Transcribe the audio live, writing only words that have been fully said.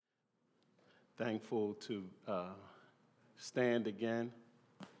thankful to stand again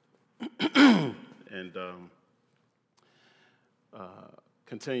and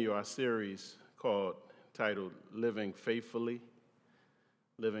continue our series titled Living Faithfully.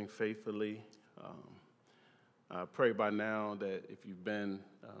 Living Faithfully. I pray by now that if you've been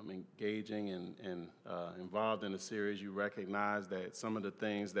engaging and involved in the series, you recognize that some of the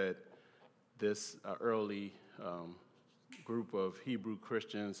things that this early group of Hebrew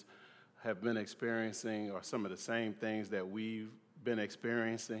Christians have been experiencing are some of the same things that we've been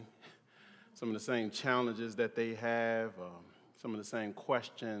experiencing, some of the same challenges that they have, some of the same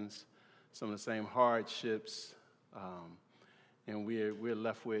questions, some of the same hardships, and we're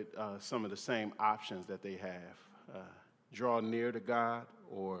left with some of the same options that they have. Draw near to God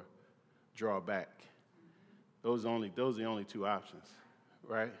or draw back. Those are the only two options,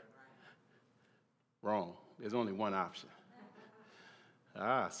 right? Wrong. There's only one option.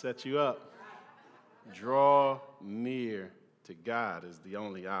 Set you up. Draw near to God is the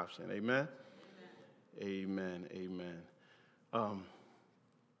only option. Amen? Amen. Amen.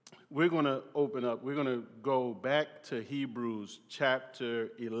 We're going to we're going to go back to Hebrews chapter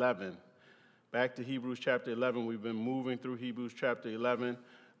 11. Back to Hebrews chapter 11. We've been moving through Hebrews chapter 11.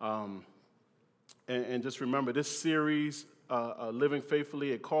 And just remember, this series, Living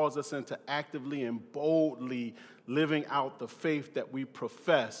Faithfully, it calls us into actively and boldly living out the faith that we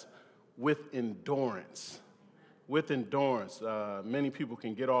profess with endurance. With endurance. Many people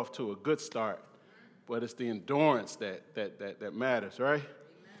can get off to a good start, but it's the endurance that matters, right?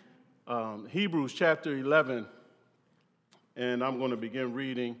 Hebrews chapter 11, and I'm going to begin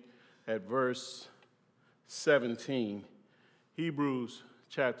reading at verse 17. Hebrews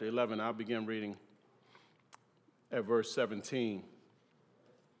chapter 11, I'll begin reading at verse 17.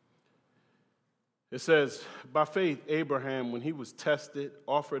 It says, by faith, Abraham, when he was tested,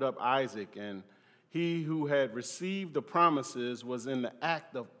 offered up Isaac, and he who had received the promises was in the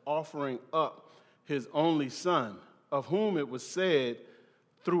act of offering up his only son, of whom it was said,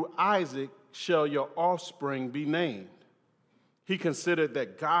 through Isaac shall your offspring be named. He considered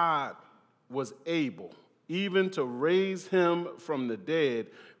that God was able even to raise him from the dead,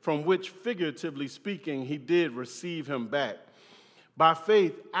 from which, figuratively speaking, he did receive him back. By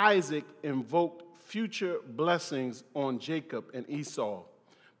faith, Isaac invoked future blessings on Jacob and Esau.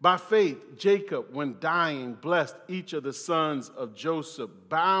 By faith, Jacob, when dying, blessed each of the sons of Joseph,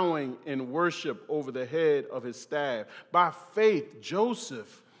 bowing in worship over the head of his staff. By faith,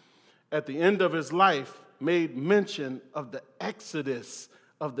 Joseph, at the end of his life, made mention of the exodus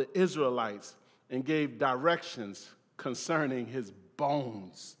of the Israelites and gave directions concerning his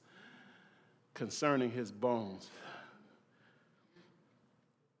bones. Concerning his bones.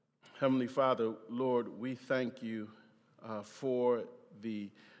 Heavenly Father, Lord, we thank you for the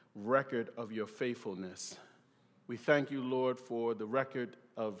record of your faithfulness. We thank you, Lord, for the record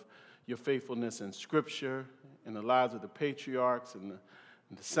of your faithfulness in Scripture, in the lives of the patriarchs and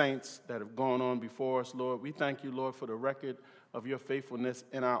the saints that have gone on before us, Lord. We thank you, Lord, for the record of your faithfulness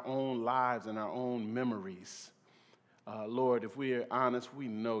in our own lives and our own memories. Lord, if we are honest, we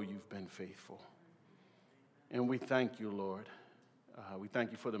know you've been faithful. And we thank you, Lord. We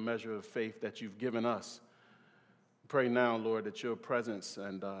thank you for the measure of faith that you've given us. Pray now, Lord, that your presence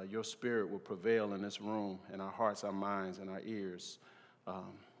and your spirit will prevail in this room, in our hearts, our minds, and our ears.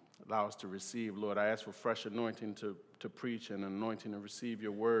 Allow us to receive, Lord. I ask for fresh anointing to preach and anointing to receive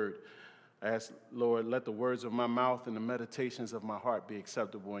your word. I ask, Lord, let the words of my mouth and the meditations of my heart be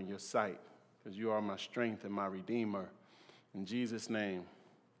acceptable in your sight, because you are my strength and my redeemer. In Jesus' name,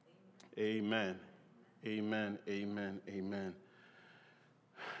 amen. Amen, amen, amen.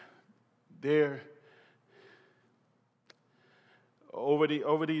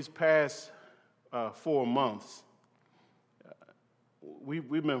 Over these past 4 months, we've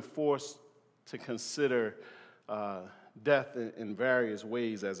been forced to consider death in various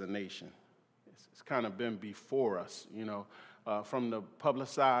ways as a nation. It's kind of been before us, from the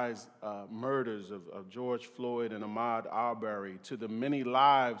publicized murders of George Floyd and Ahmaud Arbery to the many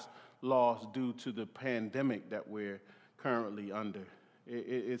lives lost due to the pandemic that we're currently under.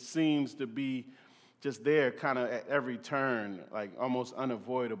 It seems to be just there kind of at every turn, like almost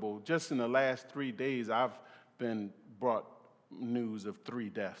unavoidable. Just in the last 3 days, I've been brought news of 3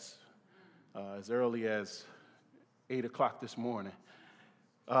 deaths as early as 8 o'clock this morning.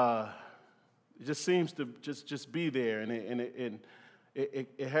 It just seems to just be there, and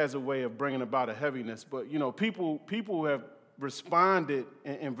it has a way of bringing about a heaviness. But, people have responded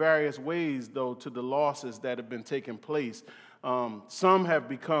in various ways, though, to the losses that have been taking place. Some have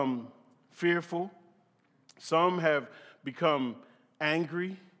become fearful. Some have become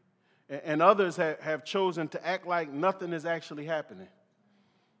angry. And others have chosen to act like nothing is actually happening.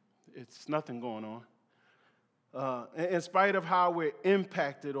 It's nothing going on. In spite of how we're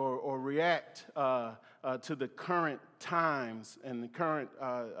impacted or react to the current times and the current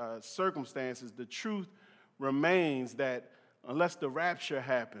circumstances, the truth remains that unless the rapture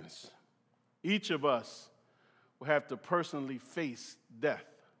happens, each of us will have to personally face death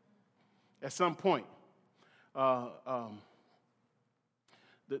at some point.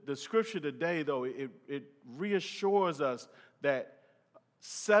 The scripture today, though, it reassures us that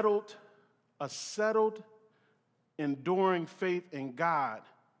a settled, enduring faith in God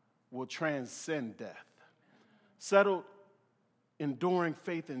will transcend death. Settled, enduring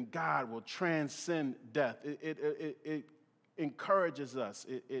faith in God will transcend death. It encourages us.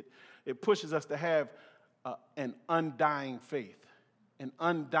 It pushes us to have an undying faith. An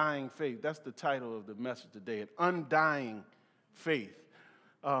undying faith. That's the title of the message today. An undying faith.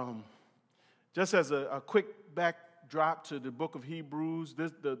 Just as a quick backdrop to the book of Hebrews,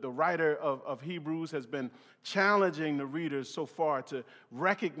 the writer of Hebrews has been challenging the readers so far to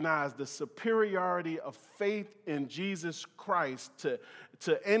recognize the superiority of faith in Jesus Christ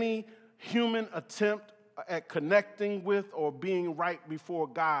to any human attempt at connecting with or being right before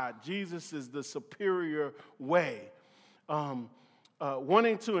God. Jesus is the superior way.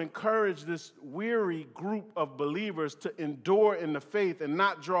 Wanting to encourage this weary group of believers to endure in the faith and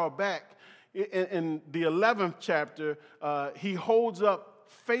not draw back. In the 11th chapter, he holds up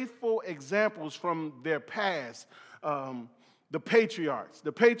faithful examples from their past. The patriarchs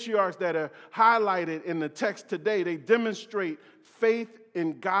that are highlighted in the text today, they demonstrate faith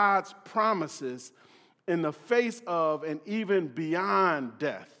in God's promises in the face of and even beyond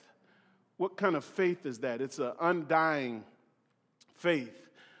death. What kind of faith is that? It's an undying faith.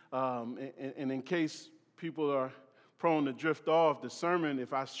 And in case people are prone to drift off, the sermon,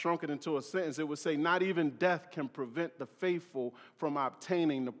 if I shrunk it into a sentence, it would say, not even death can prevent the faithful from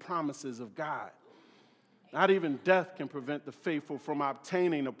obtaining the promises of God. Not even death can prevent the faithful from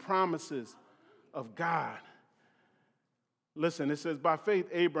obtaining the promises of God. Listen, it says, by faith,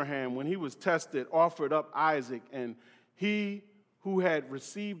 Abraham, when he was tested, offered up Isaac, and he who had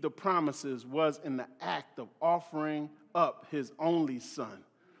received the promises was in the act of offering up his only son,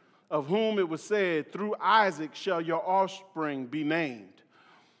 of whom it was said, through Isaac shall your offspring be named.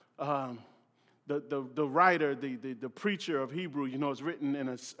 The writer, the preacher of Hebrew, it's written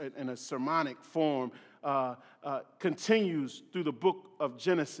in a sermonic form, continues through the book of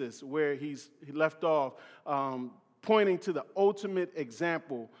Genesis where he left off, pointing to the ultimate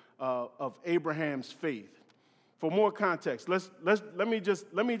example of Abraham's faith. For more context, let me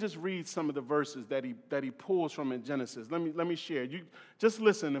just read some of the verses that he pulls from in Genesis. Let me share. You just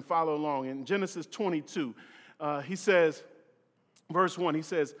listen and follow along. In Genesis 22, he says, verse 1, he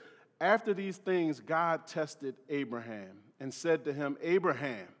says, after these things God tested Abraham and said to him,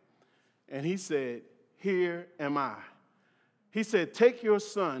 Abraham, and he said, here am I. He said, take your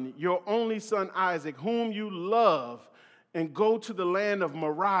son, your only son Isaac, whom you love, and go to the land of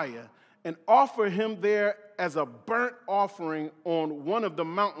Moriah and offer him there as a burnt offering on one of the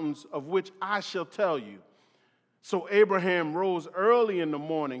mountains of which I shall tell you. So Abraham rose early in the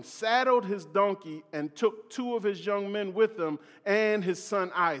morning, saddled his donkey, and took 2 of his young men with him and his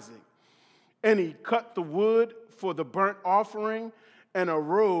son Isaac. And he cut the wood for the burnt offering and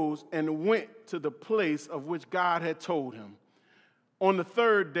arose and went to the place of which God had told him. On the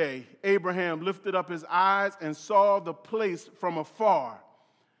 3rd day, Abraham lifted up his eyes and saw the place from afar.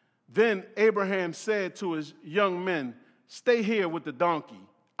 Then Abraham said to his young men, stay here with the donkey.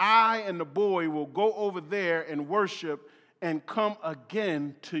 I and the boy will go over there and worship and come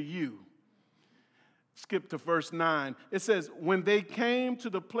again to you. Skip to verse 9. It says, when they came to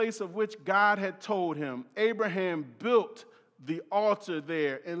the place of which God had told him, Abraham built the altar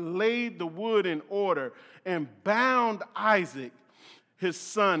there and laid the wood in order and bound Isaac, his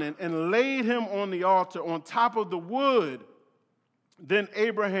son, and laid him on the altar on top of the wood. Then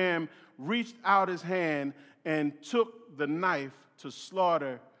Abraham reached out his hand and took the knife to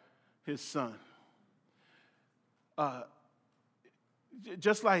slaughter his son.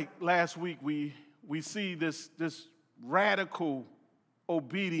 Just like last week, we see this radical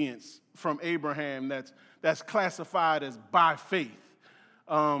obedience from Abraham that's classified as by faith.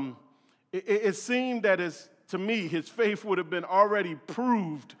 It seemed that to me, his faith would have been already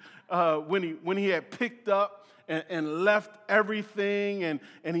proved when he had picked up and left everything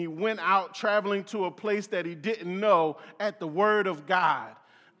and he went out traveling to a place that he didn't know at the word of God.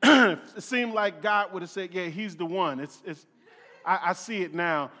 It seemed like God would have said, yeah, he's the one. I see it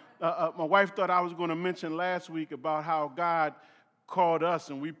now. My wife thought I was going to mention last week about how God called us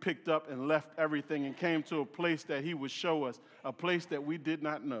and we picked up and left everything and came to a place that he would show us, a place that we did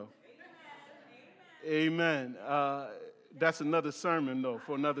not know. Amen. That's another sermon, though,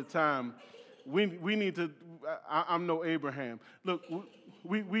 for another time. We need to, I'm no Abraham. Look,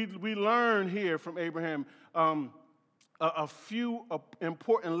 we learn here from Abraham a few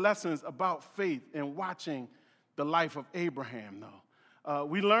important lessons about faith in watching the life of Abraham, though.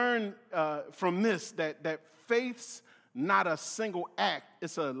 We learn from this that faith's not a single act.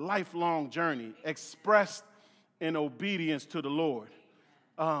 It's a lifelong journey expressed in obedience to the Lord.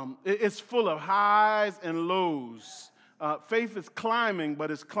 It's full of highs and lows. Faith is climbing,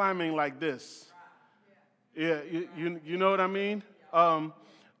 but it's climbing like this. Yeah, you know what I mean?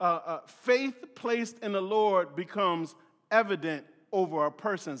 Faith placed in the Lord becomes evident over a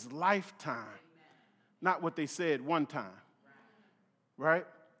person's lifetime, not what they said one time, right?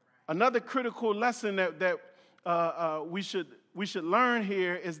 Another critical lesson that we should learn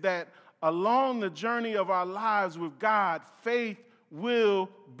here is that along the journey of our lives with God, faith will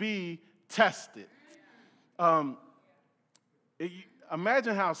be tested.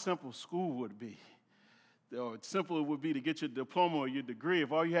 Imagine how simple school would be, or simple it would be to get your diploma or your degree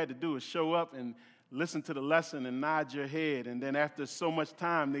if all you had to do is show up and listen to the lesson and nod your head, and then after so much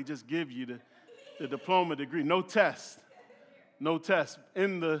time, they just give you the diploma degree. No test. No test.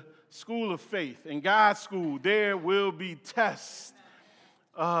 In the school of faith, in God's school, there will be tests.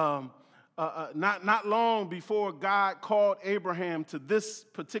 Not long before God called Abraham to this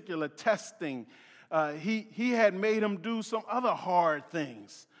particular testing, he had made him do some other hard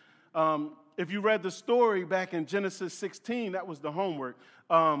things. If you read the story back in Genesis 16, that was the homework.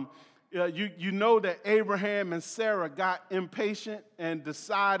 You know that Abraham and Sarah got impatient and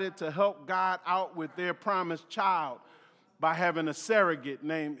decided to help God out with their promised child by having a surrogate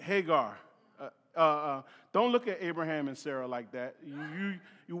named Hagar. Don't look at Abraham and Sarah like that.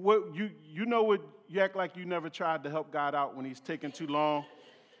 You know what? You act like you never tried to help God out when he's taking too long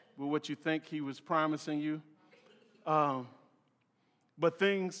with what you think he was promising you. But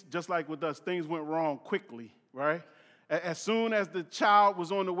things, just like with us, things went wrong quickly, right? As soon as the child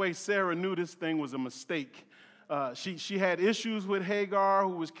was on the way, Sarah knew this thing was a mistake. She had issues with Hagar,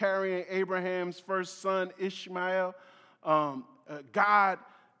 who was carrying Abraham's first son, Ishmael. God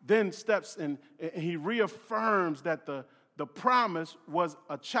then steps in, and he reaffirms that the promise was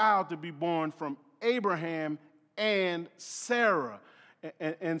a child to be born from Abraham and Sarah.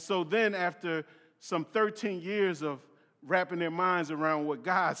 And so then after some 13 years of wrapping their minds around what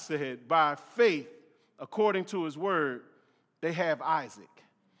God said, by faith, according to his word, they have Isaac.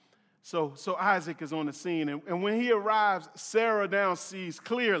 So Isaac is on the scene. And when he arrives, Sarah now sees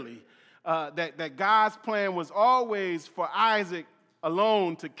clearly that God's plan was always for Isaac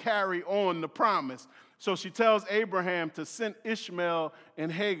alone to carry on the promise. So she tells Abraham to send Ishmael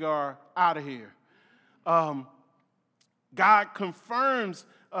and Hagar out of here. God confirms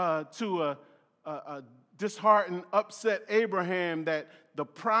to a disheartened, upset Abraham that the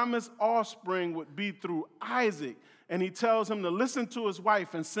promised offspring would be through Isaac. And he tells him to listen to his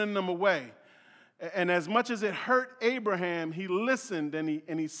wife and send them away. And as much as it hurt Abraham, he listened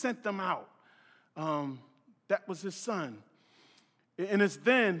and he sent them out. That was his son. And it's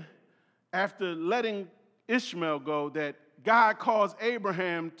then, after letting Ishmael go, that God calls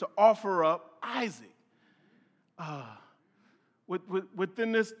Abraham to offer up Isaac.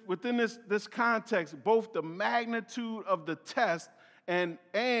 Within this context, both the magnitude of the test and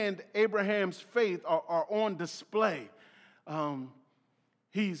Abraham's faith are on display.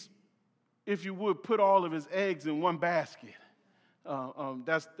 He's, if you would, put all of his eggs in one basket.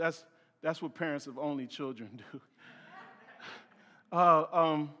 That's what parents of only children do.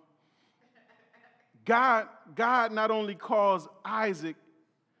 God not only calls Isaac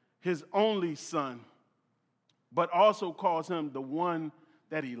his only son, but also calls him the one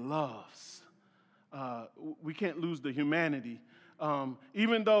that he loves. We can't lose the humanity.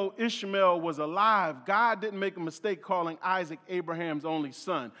 Even though Ishmael was alive, God didn't make a mistake calling Isaac Abraham's only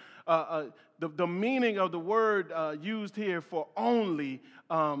son. The meaning of the word used here for only,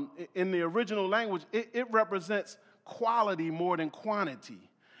 in the original language, it represents quality more than quantity.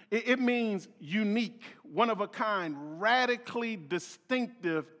 It means unique, one of a kind, radically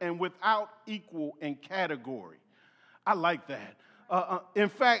distinctive, and without equal in category. I like that. In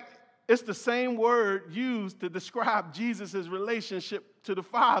fact, it's the same word used to describe Jesus' relationship to the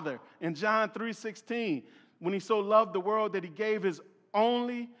Father in John 3:16. When he so loved the world that he gave his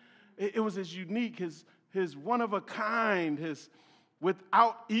only, it was his unique, his one of a kind, his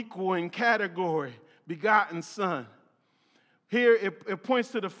without equal in category, begotten son. Here it points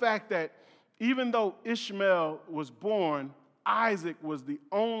to the fact that even though Ishmael was born, Isaac was the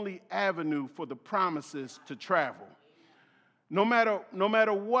only avenue for the promises to travel. No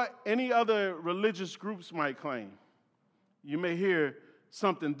matter what any other religious groups might claim, you may hear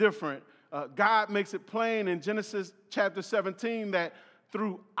something different. God makes it plain in Genesis chapter 17 that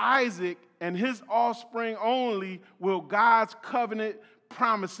through Isaac and his offspring only will God's covenant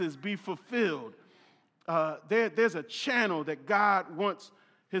promises be fulfilled. There's a channel that God wants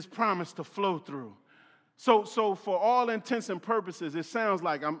his promise to flow through. So for all intents and purposes, it sounds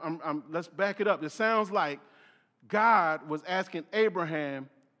like, let's back it up. It sounds like God was asking Abraham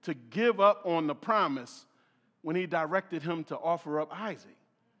to give up on the promise when he directed him to offer up Isaac.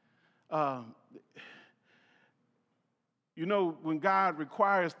 When God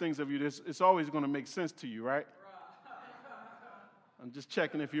requires things of you, it's always going to make sense to you, right? I'm just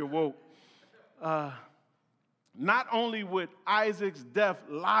checking if you're woke. Not only would Isaac's death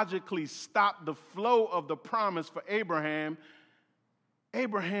logically stop the flow of the promise for Abraham,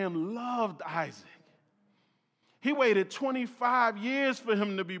 Abraham loved Isaac. He waited 25 years for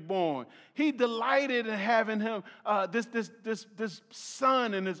him to be born. He delighted in having him, this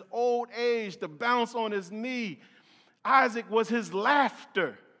son in his old age to bounce on his knee. Isaac was his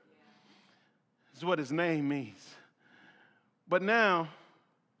laughter. That's what his name means. But now,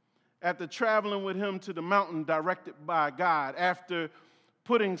 after traveling with him to the mountain directed by God, after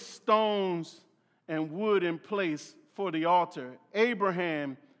putting stones and wood in place for the altar,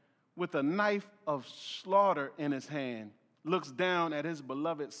 Abraham, with a knife of slaughter in his hand, looks down at his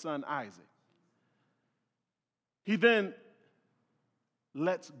beloved son Isaac. He then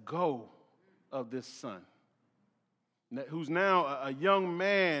lets go of this son, who's now a young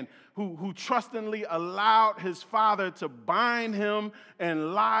man who trustingly allowed his father to bind him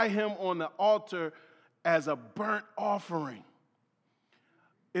and lie him on the altar as a burnt offering.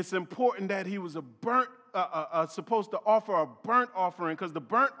 It's important that he was supposed to offer a burnt offering, because the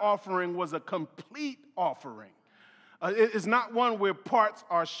burnt offering was a complete offering. It's not one where parts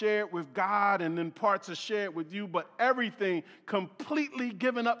are shared with God and then parts are shared with you, but everything completely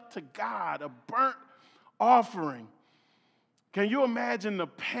given up to God, a burnt offering. Can you imagine the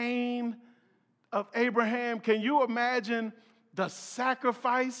pain of Abraham? Can you imagine the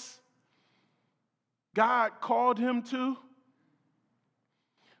sacrifice God called him to?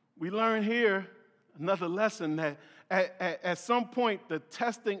 We learn here another lesson that at some point the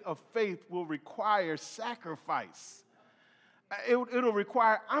testing of faith will require sacrifice. It'll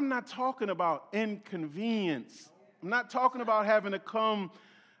require, I'm not talking about inconvenience. I'm not talking about having to come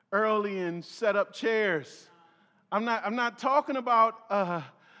early and set up chairs. I'm not talking about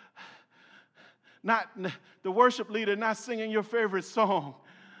not the worship leader not singing your favorite song.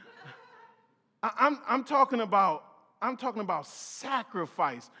 I'm talking about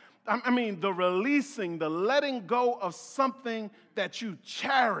sacrifice. I mean, the releasing, the letting go of something that you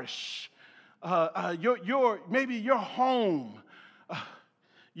cherish. Maybe your home,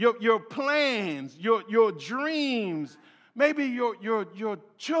 your plans, your dreams, maybe your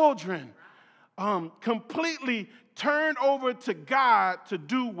children, completely turned over to God to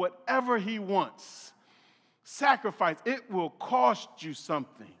do whatever he wants. Sacrifice, it will cost you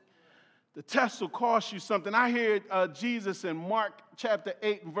something. The test will cost you something. I hear Jesus in Mark chapter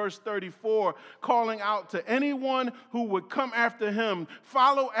 8 and verse 34 calling out to anyone who would come after him,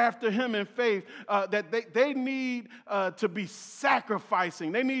 follow after him in faith, that they need to be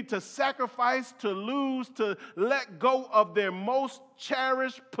sacrificing. They need to sacrifice, to lose, to let go of their most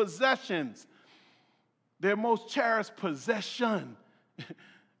cherished possessions. Their most cherished possession,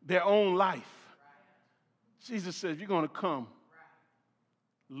 their own life. Jesus says, if you're going to come,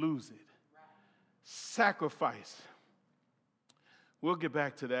 lose it. Sacrifice. We'll get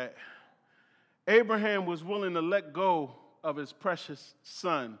back to that. Abraham was willing to let go of his precious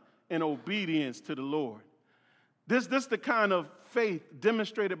son in obedience to the Lord. This the kind of faith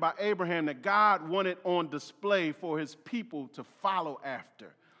demonstrated by Abraham that God wanted on display for his people to follow after,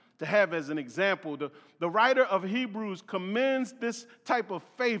 to have as an example. The writer of Hebrews commends this type of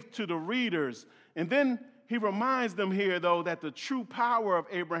faith to the readers. And then he reminds them here, though, that the true power of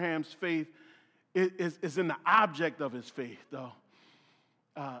Abraham's faith is in the object of his faith, though.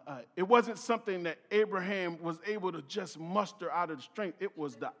 It wasn't something that Abraham was able to just muster out of the strength. It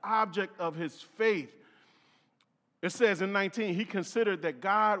was the object of his faith. It says in 19, he considered that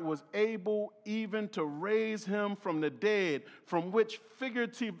God was able even to raise him from the dead, from which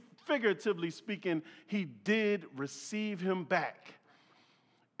figuratively speaking, he did receive him back.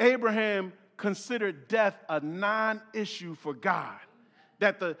 Abraham considered death a non-issue for God.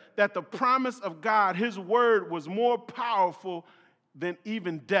 That the promise of God, his word, was more powerful than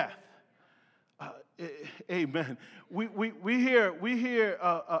even death. Amen. We hear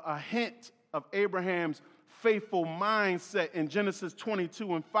a hint of Abraham's faithful mindset in Genesis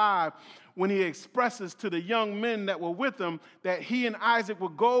 22:5 when he expresses to the young men that were with him that he and Isaac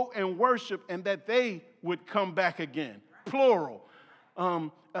would go and worship and that they would come back again, plural.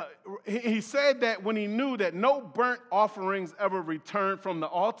 He said that when he knew that no burnt offerings ever returned from the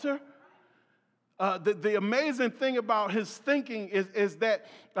altar. The amazing thing about his thinking is that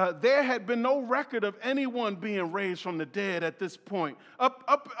there had been no record of anyone being raised from the dead at this point.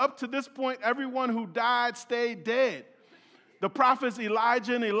 Up to this point, everyone who died stayed dead. The prophets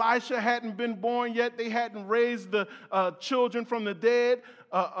Elijah and Elisha hadn't been born yet. They hadn't raised the children from the dead.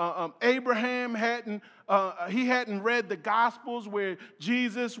 Abraham hadn't read the Gospels where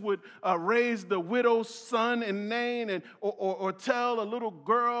Jesus would raise the widow's son in Nain or tell a little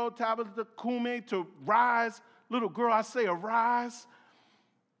girl, Tabitha Kume, to rise. Little girl, I say, arise.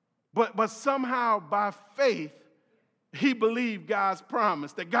 But somehow by faith, he believed God's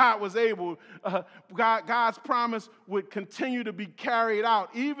promise, that God was able, God's promise would continue to be carried out,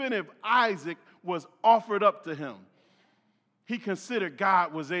 even if Isaac was offered up to him. He considered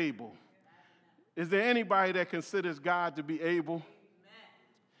God was able. Is there anybody that considers God to be able?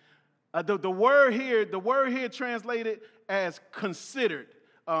 The word here translated as considered,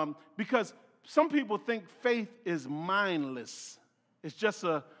 because some people think faith is mindless. It's just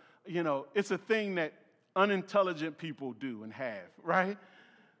it's a thing that unintelligent people do and have, right?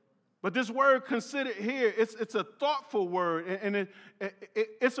 But this word considered here, it's a thoughtful word, and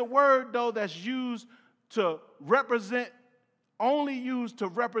it's a word, though, that's only used to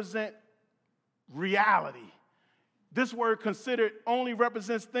represent reality. This word considered only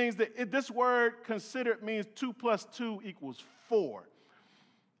represents things this word considered means 2 + 2 = 4.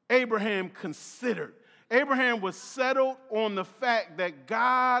 Abraham considered. Abraham was settled on the fact that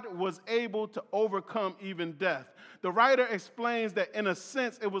God was able to overcome even death. The writer explains that in a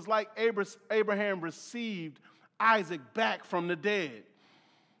sense, it was like Abraham received Isaac back from the dead.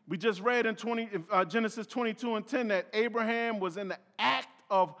 We just read in Genesis 22:10 that Abraham was in the act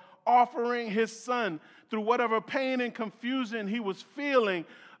of offering his son. Through whatever pain and confusion he was feeling,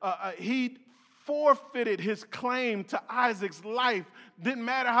 he forfeited his claim to Isaac's life. Didn't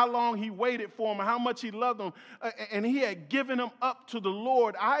matter how long he waited for him or how much he loved him, and he had given him up to the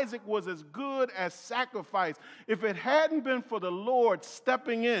Lord. Isaac was as good as sacrifice. If it hadn't been for the Lord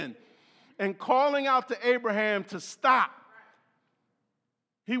stepping in and calling out to Abraham to stop,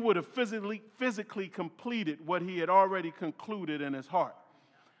 he would have physically completed what he had already concluded in his heart.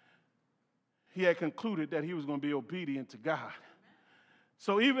 He had concluded that he was going to be obedient to God.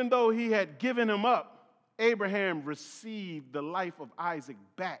 So even though he had given him up, Abraham received the life of Isaac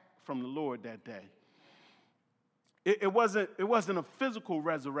back from the Lord that day. It wasn't a physical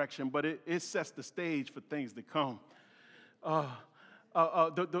resurrection, but it sets the stage for things to come.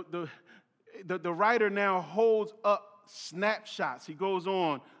 The writer now holds up snapshots. He goes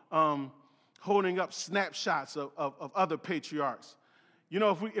on holding up snapshots of other patriarchs. You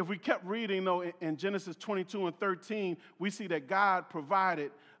know, if we kept reading, though, in Genesis 22:13, we see that God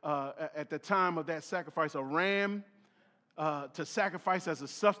provided, at the time of that sacrifice, a ram to sacrifice as a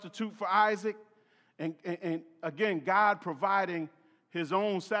substitute for Isaac. And again, God providing his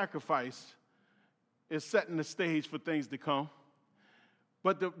own sacrifice is setting the stage for things to come.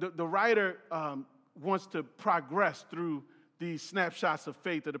 But the writer wants to progress through these snapshots of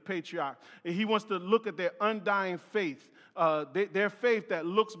faith of the patriarch. And he wants to look at their undying faith, their faith that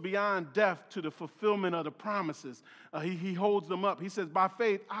looks beyond death to the fulfillment of the promises. He holds them up. He says, by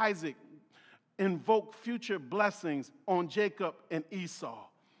faith, Isaac invoked future blessings on Jacob and Esau.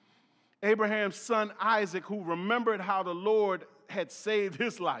 Abraham's son Isaac, who remembered how the Lord had saved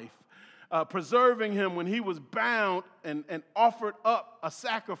his life, preserving him when he was bound and offered up a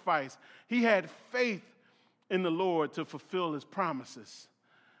sacrifice. He had faith in the Lord to fulfill his promises.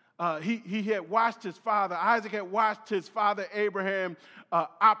 He had watched his father, Isaac had watched his father Abraham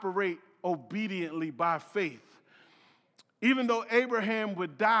operate obediently by faith. Even though Abraham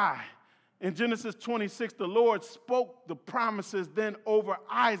would die, in Genesis 26, the Lord spoke the promises then over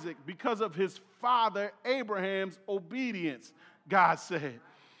Isaac because of his father Abraham's obedience, God said.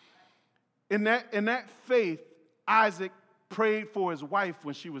 In that faith, Isaac prayed for his wife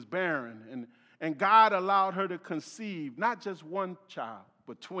when she was barren, and God allowed her to conceive not just one child,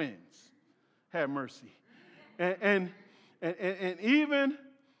 but twins. Have mercy. And even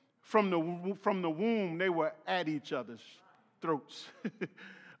from the womb, they were at each other's throats.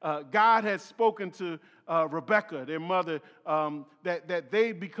 God had spoken to Rebekah, their mother, that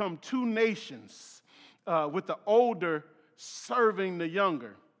they become two nations, with the older serving the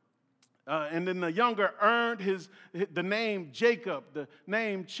younger. And then the younger earned the name Jacob, the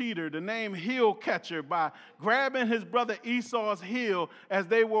name cheater, the name heel catcher by grabbing his brother Esau's heel as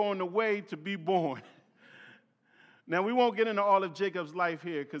they were on the way to be born. Now, we won't get into all of Jacob's life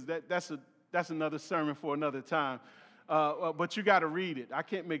here because that's another sermon for another time. But you got to read it. I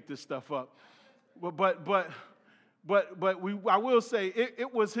can't make this stuff up. But I will say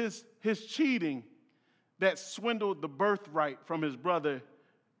it was his cheating that swindled the birthright from his brother,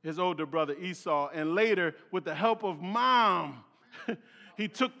 his older brother Esau, and later, with the help of Mom, he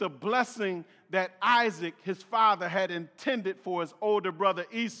took the blessing that Isaac, his father, had intended for his older brother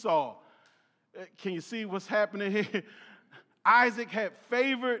Esau. Can you see what's happening here? Isaac had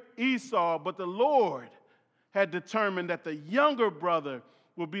favored Esau, but the Lord had determined that the younger brother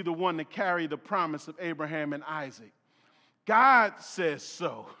would be the one to carry the promise of Abraham and Isaac. God says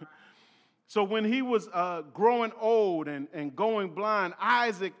so. So when he was growing old and going blind,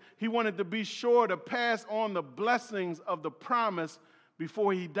 Isaac, he wanted to be sure to pass on the blessings of the promise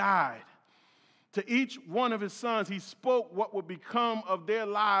before he died. To each one of his sons, he spoke what would become of their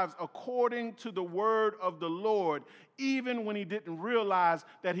lives according to the word of the Lord, even when he didn't realize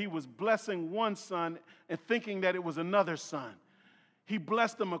that he was blessing one son and thinking that it was another son. He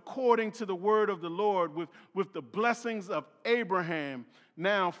blessed them according to the word of the Lord, with the blessings of Abraham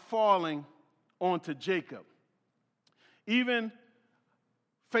now falling onto Jacob. Even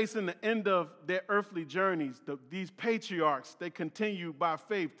facing the end of their earthly journeys, these patriarchs, they continue by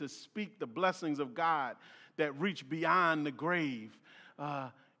faith to speak the blessings of God that reach beyond the grave.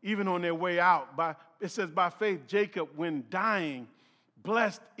 Even on their way out, it says by faith, Jacob, when dying,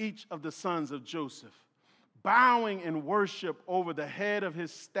 blessed each of the sons of Joseph, bowing in worship over the head of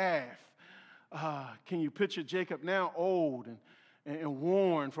his staff. Can you picture Jacob now old and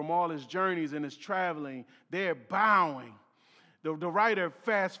worn from all his journeys and his traveling? They're bowing. The writer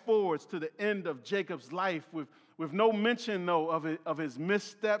fast forwards to the end of Jacob's life with no mention, though, of his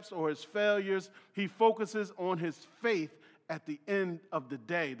missteps or his failures. He focuses on his faith at the end of the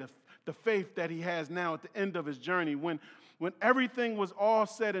day, the faith that he has now at the end of his journey. When everything was all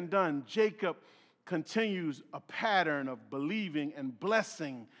said and done, Jacob continues a pattern of believing and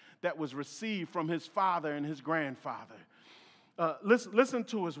blessing that was received from his father and his grandfather. Listen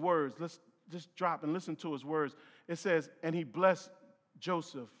to his words. Let's just drop and listen to his words. It says, and he blessed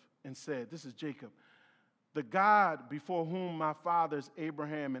Joseph and said, this is Jacob, the God before whom my fathers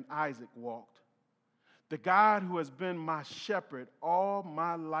Abraham and Isaac walked, the God who has been my shepherd all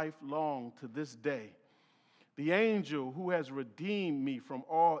my life long to this day, the angel who has redeemed me from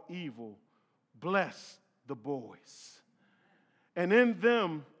all evil, bless the boys. And in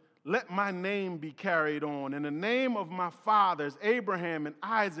them let my name be carried on, in the name of my fathers, Abraham and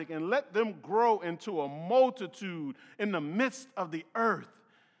Isaac, and let them grow into a multitude in the midst of the earth.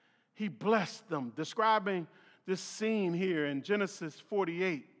 He blessed them. Describing this scene here in Genesis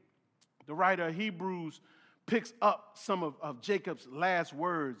 48, the writer of Hebrews picks up some of Jacob's last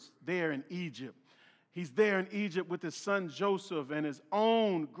words there in Egypt. He's there in Egypt with his son Joseph and his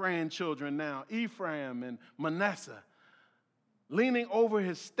own grandchildren now, Ephraim and Manasseh. Leaning over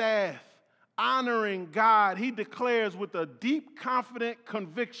his staff, honoring God, he declares with a deep, confident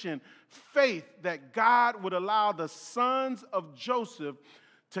conviction, faith that God would allow the sons of Joseph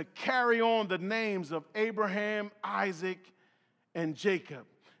to carry on the names of Abraham, Isaac, and Jacob.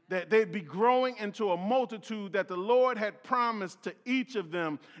 That they'd be growing into a multitude that the Lord had promised to each of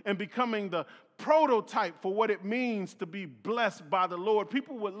them and becoming the prototype for what it means to be blessed by the Lord.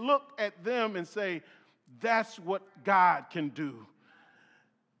 People would look at them and say, that's what God can do.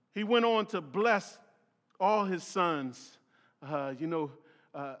 He went on to bless all his sons.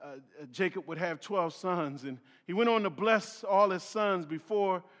 Jacob would have 12 sons, and he went on to bless all his sons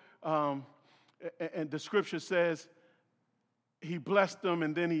before, and the scripture says he blessed them,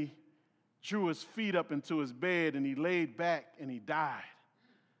 and then he drew his feet up into his bed, and he laid back, and he died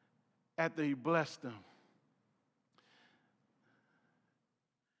after he blessed them.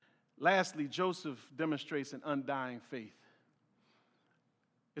 Lastly, Joseph demonstrates an undying faith.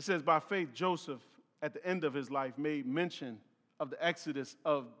 It says, by faith, Joseph, at the end of his life, made mention of the exodus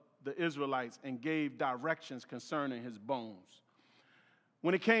of the Israelites and gave directions concerning his bones.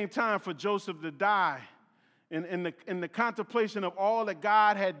 When it came time for Joseph to die, in the contemplation of all that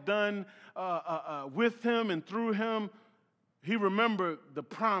God had done with him and through him, he remembered the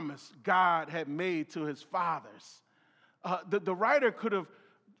promise God had made to his fathers. The writer could have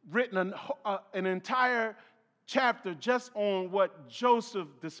written an entire chapter just on what Joseph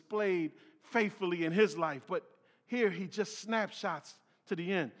displayed faithfully in his life, but here he just snapshots to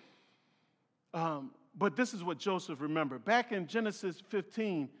the end. But this is what Joseph remembered. Back in Genesis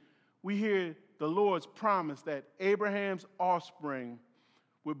 15, we hear the Lord's promise that Abraham's offspring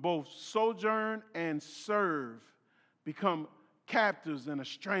would both sojourn and serve, become captives in a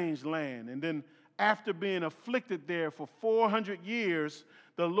strange land. And then after being afflicted there for 400 years,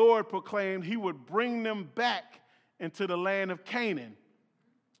 the Lord proclaimed he would bring them back into the land of Canaan.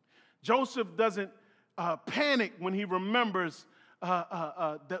 Joseph doesn't panic when he remembers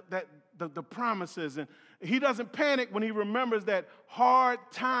the promises. And he doesn't panic when he remembers that hard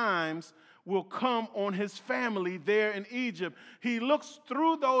times will come on his family there in Egypt. He looks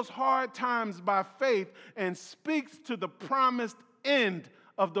through those hard times by faith and speaks to the promised end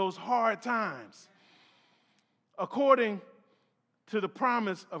of those hard times. According to the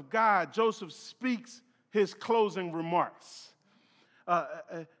promise of God, Joseph speaks his closing remarks.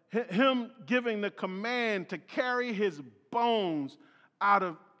 Him giving the command to carry his bones out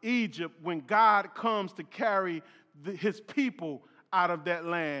of Egypt when God comes to carry his people out of that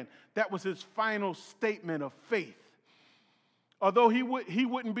land. That was his final statement of faith. Although he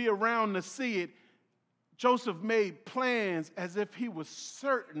wouldn't be around to see it, Joseph made plans as if he was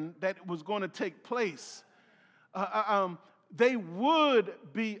certain that it was going to take place. They would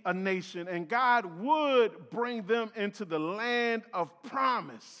be a nation, and God would bring them into the land of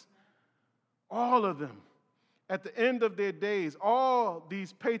promise. All of them. At the end of their days, all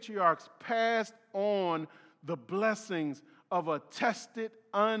these patriarchs passed on the blessings of a tested,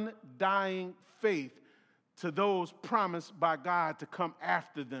 undying faith to those promised by God to come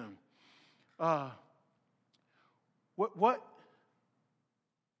after them. What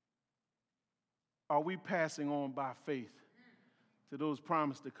are we passing on by faith to those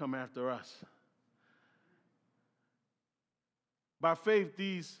promised to come after us? By faith,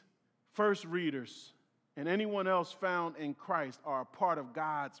 these first readers and anyone else found in Christ are a part of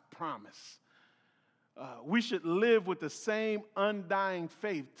God's promise. We should live with the same undying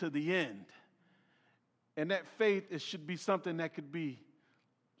faith to the end. And that faith, it should be something that could be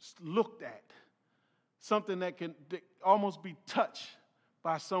looked at, something that can almost be touched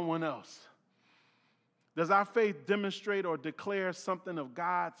by someone else. Does our faith demonstrate or declare something of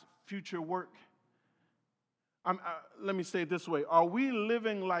God's future work? Let me say it this way. Are we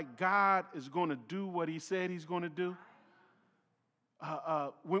living like God is going to do what he said he's going to do?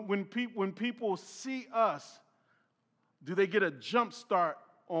 When people see us, do they get a jump start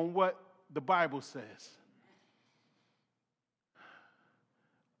on what the Bible says?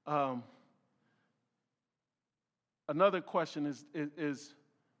 Another question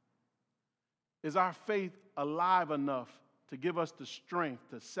is our faith alive enough to give us the strength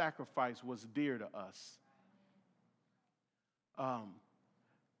to sacrifice what's dear to us?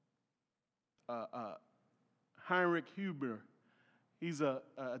 Heinrich Huber, he's a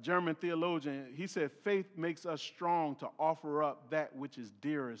German theologian. He said, faith makes us strong to offer up that which is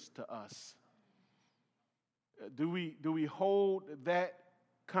dearest to us. Do we hold that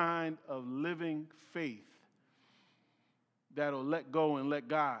kind of living faith that'll let go and let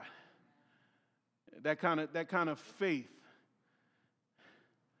God? That kind of faith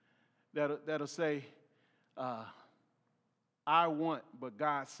that'll say, I want, but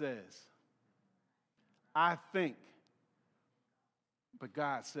God says. I think, but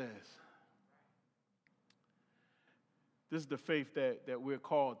God says. This is the faith that we're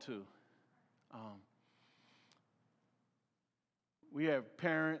called to. We have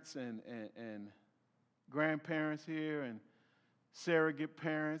parents and grandparents here and surrogate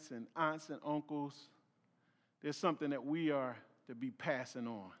parents and aunts and uncles. There's something that we are to be passing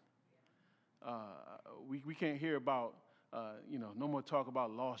on. We can't hear about, no more talk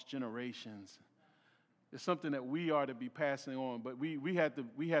about lost generations. It's something that we are to be passing on, but we have to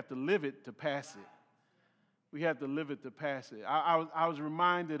live it to pass it. We have to live it to pass it. I was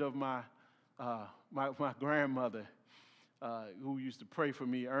reminded of my grandmother who used to pray for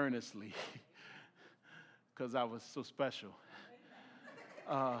me earnestly because I was so special.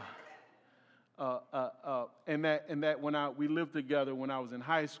 And that when we lived together when I was in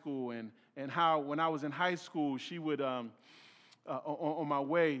high school, and how when I was in high school, she would on my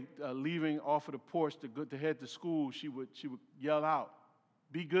way leaving off of the porch to head to school, she would yell out,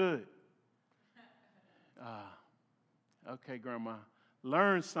 "Be good." Okay, Grandma,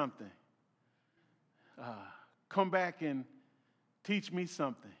 learn something. Come back and teach me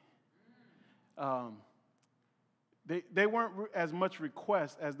something. They weren't as much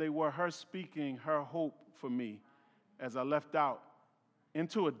requests as they were her speaking her hope for me as I left out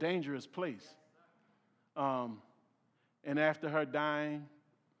into a dangerous place. And after her dying,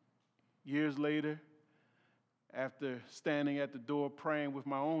 years later, after standing at the door praying with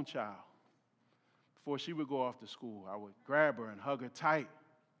my own child, before she would go off to school, I would grab her and hug her tight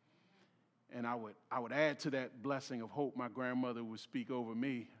And I would add to that blessing of hope my grandmother would speak over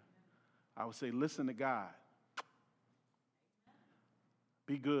me. I would say, listen to God.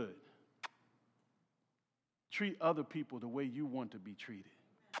 Be good. Treat other people the way you want to be treated.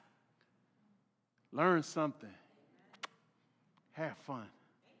 Learn something. Have fun.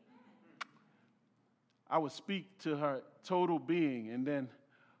 I would speak to her total being, and then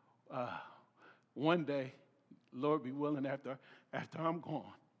one day, Lord be willing, after I'm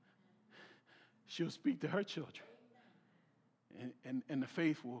gone, she'll speak to her children. And the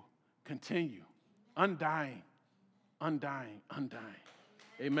faith will continue. Undying, undying, undying.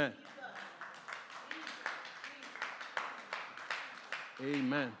 Amen.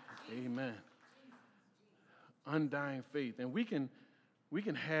 Amen. Amen. Undying faith. And we can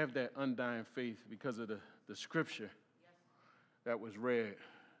have that undying faith because of the scripture that was read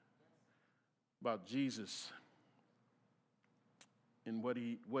about Jesus and what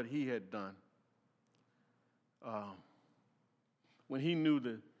he had done. When he knew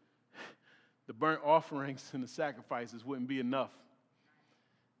the burnt offerings and the sacrifices wouldn't be enough,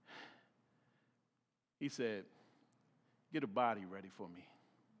 he said, get a body ready for me.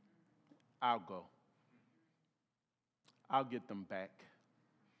 I'll go. I'll get them back.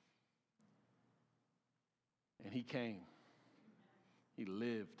 And he came. He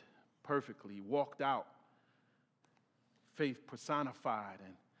lived perfectly. He walked out, faith personified,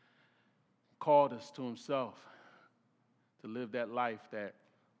 and called us to himself to live that life that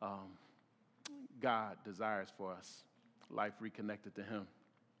God desires for us, life reconnected to him.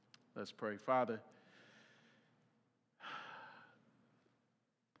 Let's pray. Father,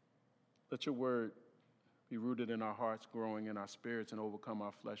 let your word be rooted in our hearts, growing in our spirits, and overcome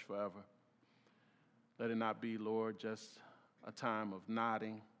our flesh forever. Let it not be, Lord, just a time of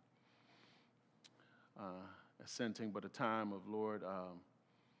nodding, assenting, but a time of, Lord,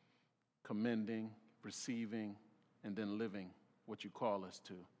 commending, receiving, and then living what you call us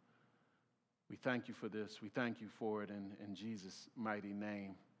to. We thank you for this. We thank you for it in Jesus' mighty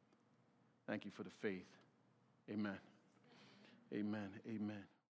name. Thank you for the faith. Amen. Amen. Amen.